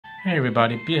Hey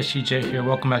everybody, BSGJ here.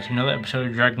 Welcome back to another episode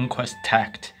of Dragon Quest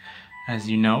Tact. As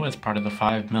you know, as part of the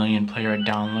 5 million player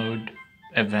download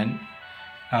event,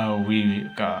 we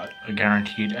got a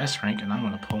guaranteed S rank, and I'm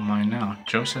going to pull mine now.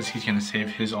 Joe says he's going to save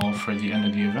his all for the end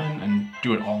of the event and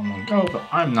do it all in one go, but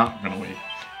I'm not going to wait.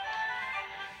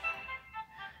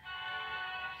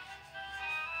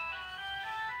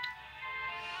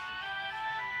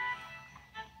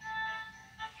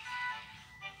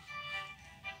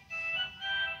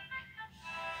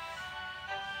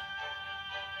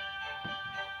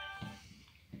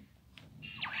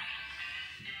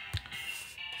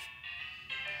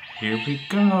 Here we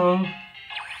go.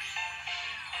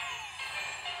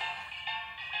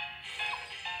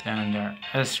 And our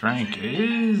S rank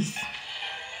is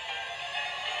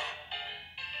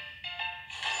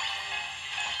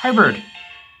Hybrid.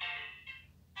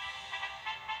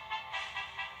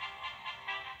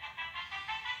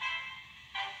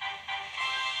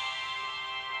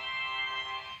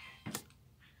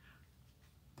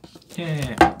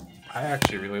 Yeah, I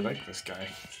actually really like this guy.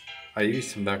 I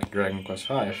used him back in Dragon Quest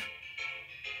V.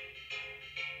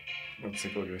 Let's see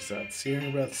what is that.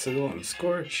 Searing Breath, Sigil, and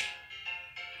Scorch.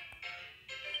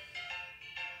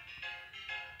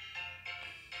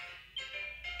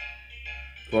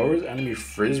 Lowers enemy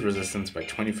frizz resistance by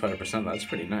 25%. That's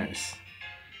pretty nice.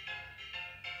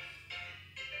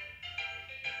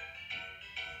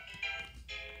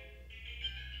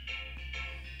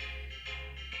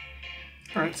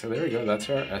 Alright, so there we go. That's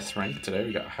our S rank today.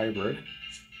 We got Hybrid.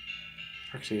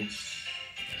 Actually,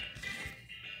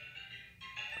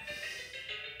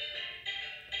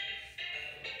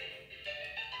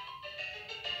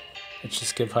 let's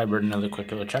just give Hybrid another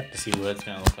quick little check to see what it's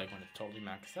going to look like when it's totally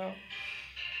maxed out.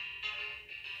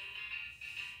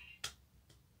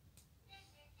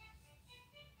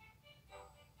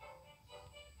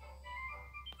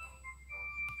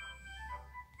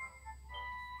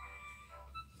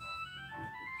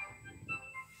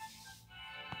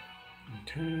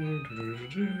 Okay,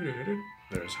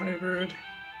 there's Hybrid.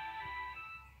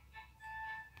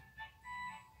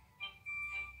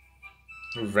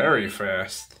 Very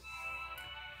fast.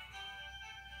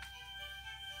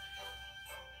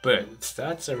 But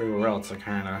stats everywhere else are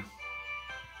kind of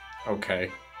okay.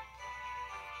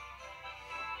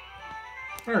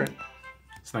 Alright.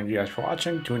 So thank you guys for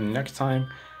watching. Tune in next time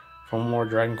for more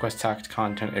Dragon Quest Tact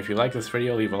content. If you like this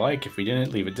video, leave a like. If you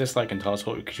didn't, leave a dislike and tell us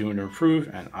what we could do to improve.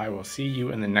 And I will see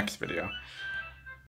you in the next video.